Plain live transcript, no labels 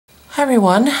Hi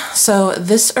everyone, so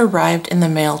this arrived in the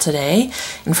mail today,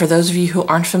 and for those of you who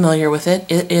aren't familiar with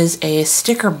it, it is a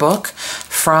sticker book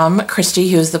from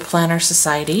Christy, who is the Planner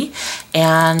Society,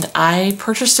 and I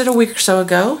purchased it a week or so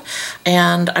ago,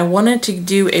 and I wanted to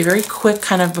do a very quick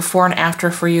kind of before and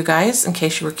after for you guys, in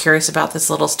case you were curious about this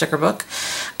little sticker book.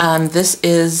 This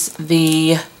is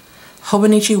the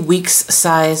Hobonichi Weeks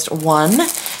sized one,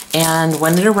 and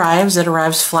when it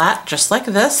arrives flat just like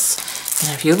this. And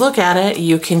if you look at it,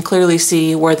 you can clearly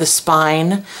see where the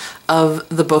spine of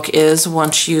the book is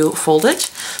once you fold it.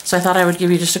 So I thought I would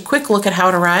give you just a quick look at how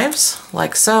it arrives,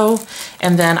 like so,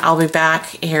 and then I'll be back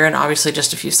here in obviously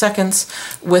just a few seconds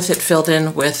with it filled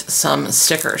in with some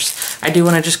stickers. I do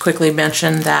want to just quickly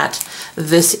mention that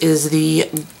this is the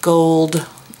gold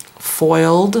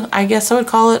foiled, I guess I would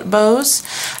call it, bows.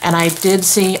 And I did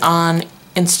see on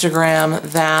Instagram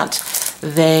that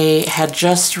they had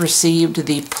just received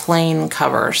the plain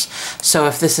covers. So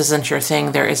if this isn't your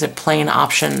thing, there is a plain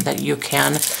option that you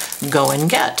can go and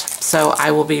get. So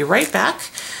I will be right back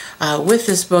with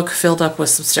this book filled up with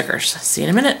some stickers. See you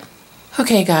in a minute.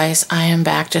 Okay guys, I am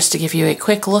back just to give you a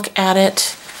quick look at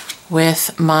it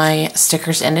with my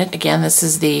stickers in it. Again, this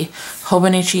is the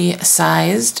Hobonichi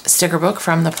sized sticker book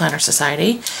from the Planner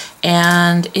Society.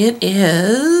 And it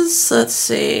is, let's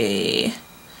see,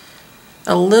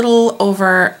 a little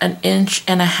over 1.5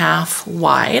 inches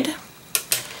wide.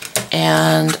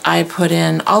 And I put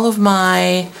in all of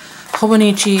my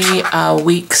Hobonichi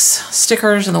Weeks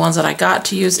stickers and the ones that I got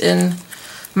to use in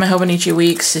my Hobonichi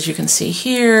Weeks, as you can see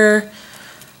here.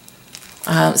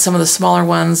 Some of the smaller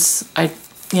ones I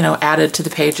added to the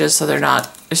pages so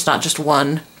it's not just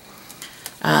one.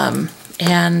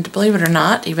 And believe it or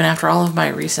not, even after all of my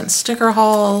recent sticker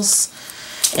hauls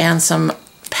and some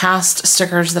past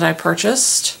stickers that I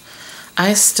purchased,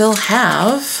 I still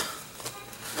have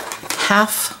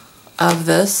half of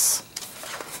this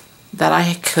that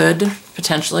I could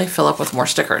potentially fill up with more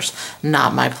stickers.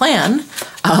 Not my plan,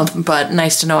 but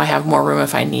nice to know I have more room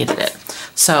if I needed it.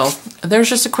 So there's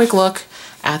just a quick look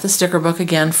at the sticker book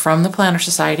again from the Planner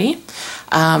Society.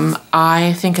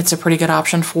 I think it's a pretty good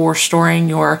option for storing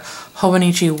your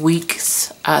Hobonichi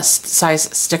Weeks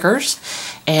size stickers.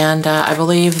 And I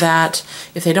believe that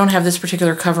if they don't have this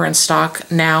particular cover in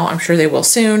stock now, I'm sure they will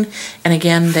soon. And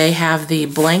again, they have the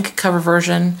blank cover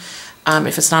version.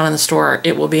 If it's not in the store,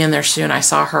 it will be in there soon. I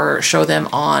saw her show them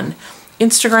on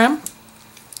Instagram.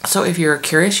 So if you're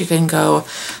curious, you can go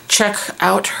check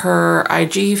out her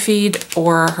IG feed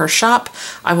or her shop.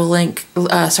 I will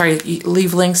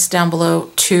leave links down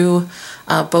below to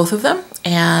both of them.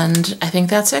 And I think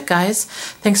that's it, guys.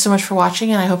 Thanks so much for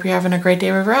watching, and I hope you're having a great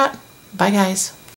day wherever you're at. Bye, guys.